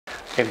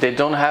If they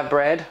don't have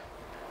bread,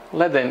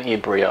 let them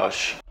eat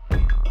brioche.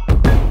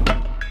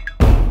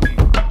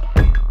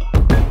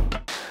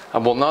 I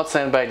will not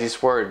stand by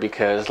this word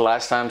because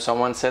last time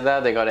someone said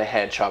that, they got a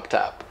head chopped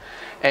up.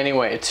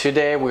 Anyway,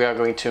 today we are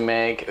going to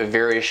make a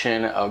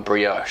variation of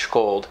brioche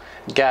called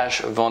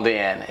Gâche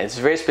Vendéenne. It's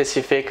very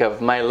specific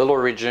of my little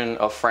region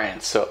of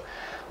France, so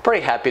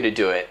pretty happy to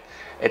do it.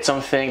 It's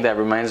something that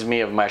reminds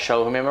me of my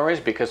childhood memories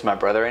because my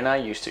brother and I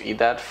used to eat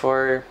that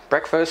for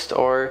breakfast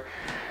or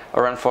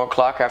around 4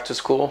 o'clock after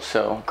school,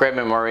 so great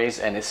memories,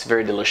 and it's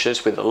very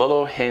delicious with a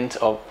little hint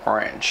of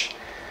orange.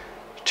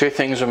 2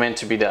 things remain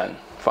to be done: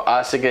 for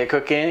us to get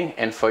cooking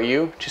and for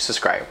you to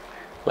subscribe.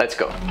 Let's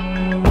go.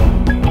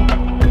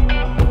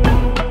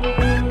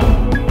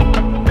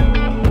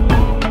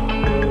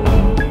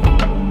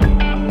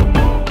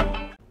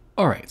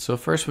 Alright, so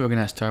first we're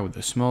gonna start with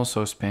a small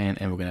saucepan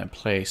and we're gonna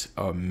place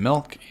our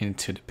milk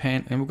into the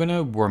pan and we're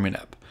gonna warm it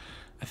up.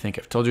 I think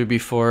I've told you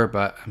before,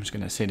 but I'm just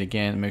gonna say it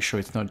again. Make sure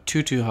it's not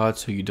too hot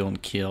so you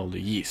don't kill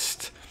the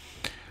yeast.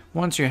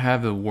 Once you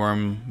have the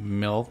warm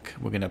milk,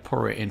 we're gonna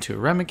pour it into a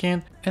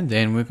ramekin and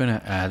then we're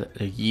gonna add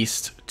the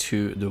yeast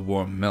to the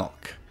warm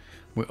milk.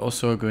 We're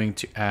also going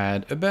to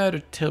add about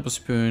a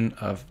tablespoon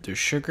of the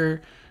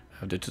sugar,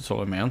 of the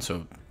total amount,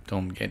 so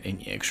don't get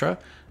any extra.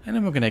 And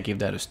then we're gonna give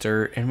that a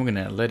stir and we're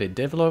gonna let it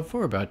develop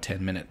for about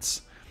 10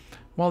 minutes.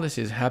 While this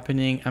is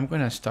happening, I'm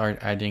gonna start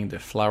adding the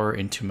flour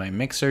into my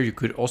mixer. You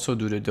could also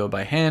do the dough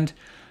by hand,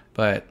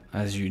 but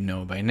as you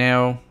know by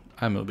now,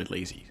 I'm a little bit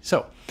lazy.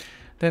 So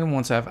then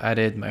once I've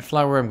added my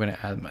flour, I'm gonna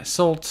add my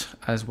salt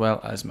as well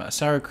as my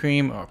sour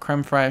cream or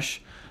creme fraiche.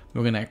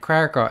 We're gonna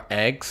crack our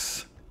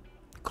eggs,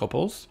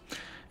 couples,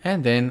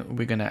 and then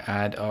we're gonna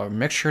add our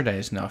mixture that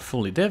is now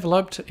fully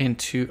developed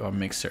into our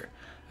mixer.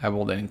 I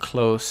will then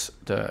close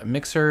the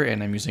mixer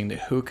and I'm using the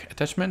hook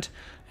attachment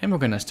and we're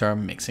gonna start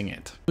mixing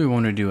it. What we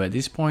want to do at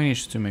this point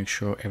is to make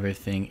sure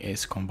everything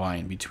is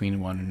combined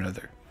between one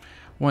another.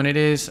 When it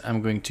is,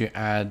 I'm going to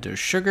add the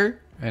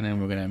sugar and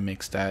then we're gonna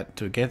mix that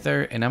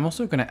together, and I'm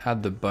also gonna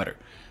add the butter.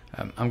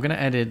 I'm gonna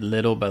add it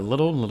little by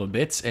little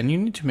bits, and you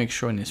need to make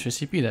sure in this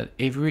recipe that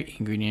every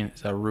ingredient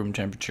is at room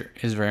temperature.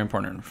 It's very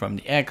important, from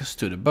the eggs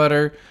to the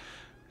butter,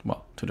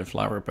 well, to the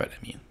flour, but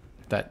I mean,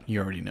 that you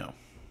already know.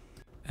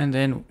 And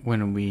then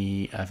when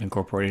we have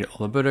incorporated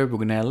all the butter, we're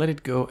gonna let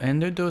it go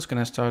and the dough is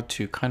gonna start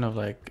to kind of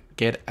like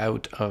get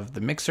out of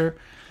the mixer.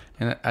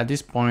 And at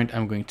this point,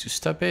 I'm going to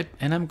stop it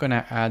and I'm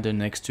gonna add the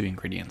next 2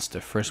 ingredients.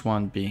 The first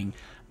one being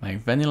my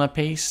vanilla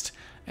paste,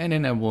 and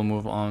then I will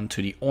move on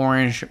to the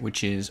orange,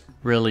 which is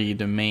really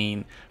the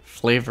main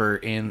flavor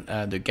in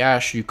the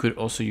gâche. You could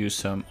also use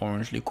some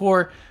orange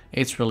liqueur.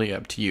 It's really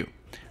up to you.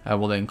 I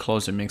will then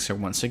close the mixer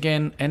once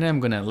again and I'm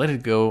gonna let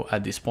it go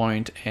at this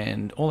point,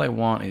 and all I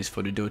want is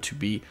for the dough to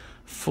be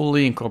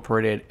fully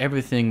incorporated,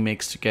 everything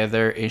mixed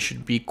together. It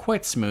should be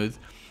quite smooth,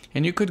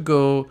 and you could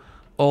go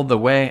all the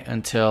way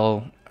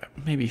until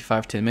maybe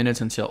 5-10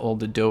 minutes until all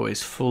the dough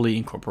is fully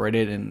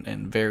incorporated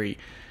and very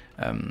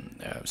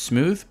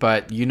smooth.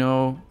 But you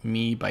know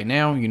me by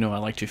now, you know I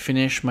like to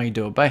finish my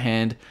dough by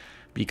hand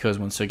because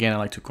once again I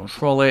like to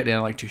control it and I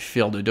like to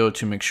feel the dough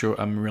to make sure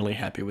I'm really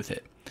happy with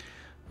it.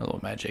 A little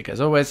magic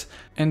as always.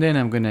 And then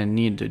I'm gonna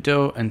knead the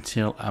dough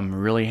until I'm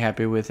really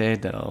happy with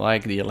it, that I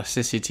like the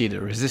elasticity, the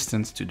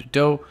resistance to the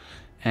dough,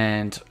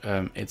 and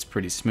it's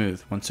pretty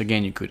smooth. Once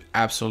again, you could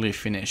absolutely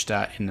finish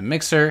that in the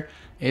mixer.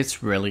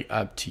 It's really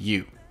up to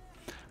you.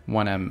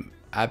 When I'm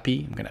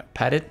happy, I'm gonna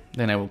pat it,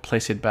 then I will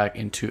place it back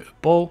into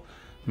a bowl,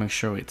 make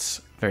sure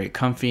it's very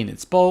comfy in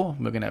its bowl.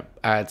 We're gonna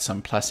add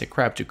some plastic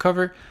wrap to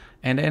cover,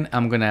 and then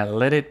I'm gonna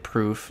let it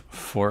proof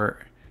for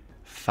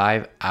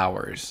 5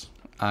 hours.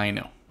 I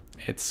know,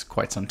 it's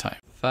quite some time.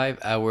 5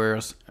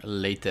 hours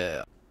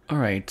later. All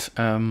right,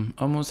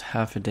 almost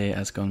half a day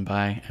has gone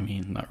by. I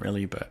mean, not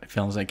really, but it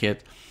feels like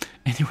it.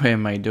 Anyway,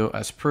 my dough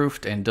has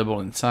proofed and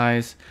doubled in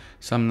size.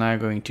 So I'm now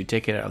going to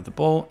take it out of the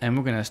bowl and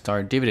we're gonna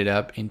start dividing it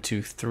up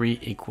into 3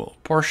 equal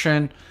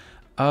portions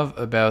of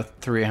about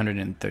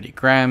 330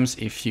 grams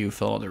if you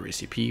follow the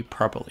recipe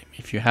properly.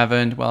 If you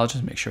haven't, well,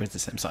 just make sure it's the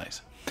same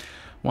size.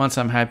 Once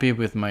I'm happy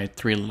with my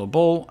 3 little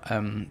bowl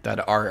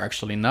that are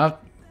actually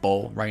not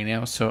bowl right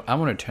now, so I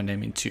want to turn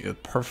them into a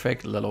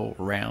perfect little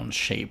round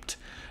shaped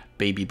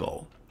baby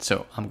bowl.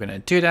 So I'm gonna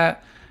do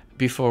that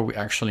before we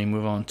actually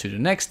move on to the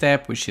next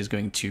step, which is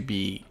going to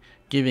be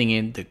giving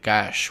it the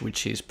gâche,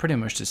 which is pretty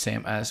much the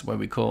same as what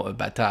we call a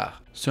bâtard.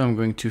 So I'm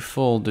going to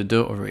fold the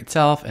dough over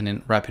itself and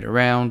then wrap it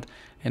around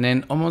and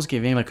then almost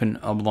giving like an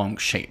oblong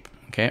shape.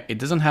 Okay, it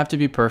doesn't have to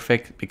be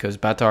perfect because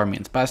bâtard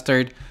means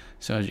bastard.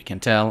 So as you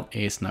can tell,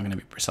 it's not gonna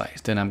be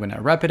precise. Then I'm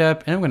gonna wrap it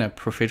up and I'm gonna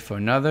proof it for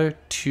another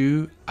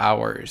 2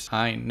 hours.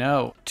 I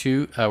know,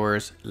 2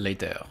 hours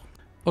later.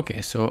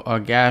 Okay, so our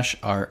gâche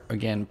are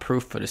again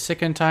proofed for the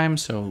second time.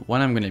 So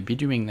what I'm gonna be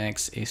doing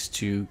next is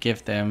to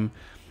give them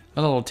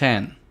a little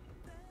tan,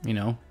 you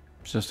know,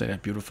 just like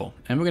that, beautiful.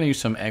 And we're gonna use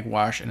some egg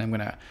wash and I'm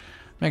gonna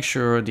make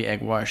sure the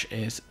egg wash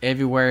is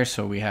everywhere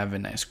so we have a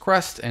nice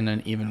crust and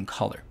an even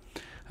color.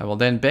 I will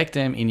then bake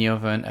them in the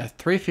oven at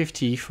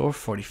 350 for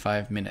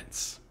 45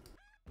 minutes.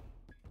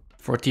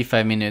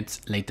 45 minutes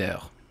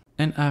later.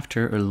 And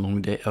after a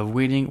long day of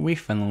waiting, we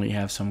finally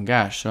have some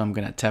gâche. So I'm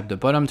gonna tap the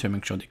bottom to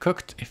make sure they're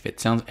cooked. If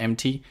it sounds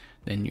empty,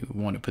 then you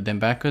want to put them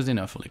back because they're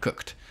not fully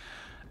cooked.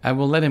 I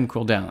will let him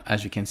cool down.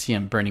 As you can see,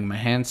 I'm burning my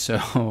hands, so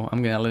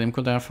I'm gonna let him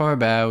cool down for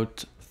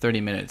about 30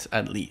 minutes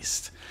at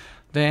least.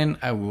 Then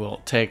I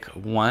will take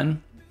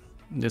one.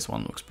 This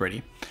one looks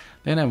pretty.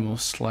 Then I will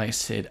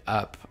slice it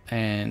up,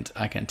 and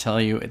I can tell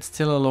you it's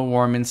still a little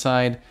warm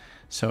inside,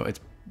 so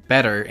it's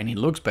better and it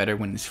looks better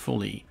when it's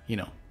fully, you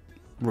know,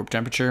 room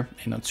temperature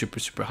and not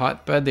super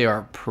hot, but they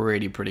are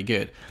pretty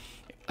good.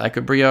 Like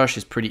a brioche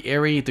is pretty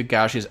airy, the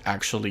gâche is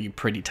actually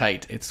pretty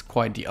tight. It's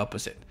quite the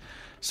opposite.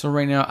 So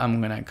right now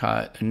I'm gonna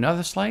cut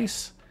another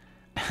slice,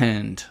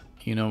 and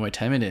you know what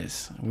time it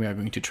is. We are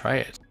going to try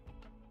it.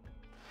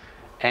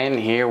 And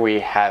here we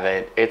have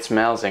it. It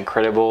smells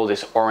incredible.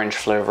 This orange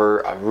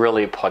flavor are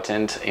really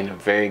potent in a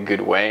very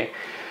good way.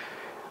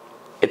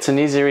 It's an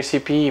easy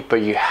recipe,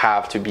 but you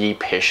have to be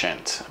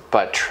patient.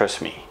 But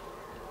trust me,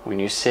 when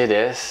you see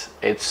this,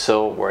 it's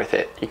so worth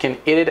it. You can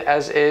eat it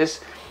as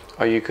is,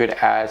 or you could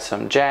add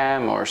some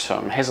jam or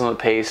some hazelnut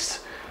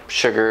paste,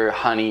 sugar,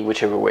 honey,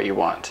 whichever way you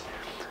want.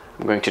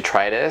 I'm going to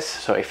try this,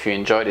 so if you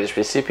enjoyed this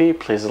recipe,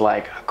 please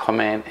like,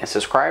 comment, and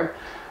subscribe,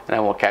 and I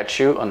will catch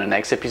you on the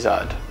next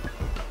episode.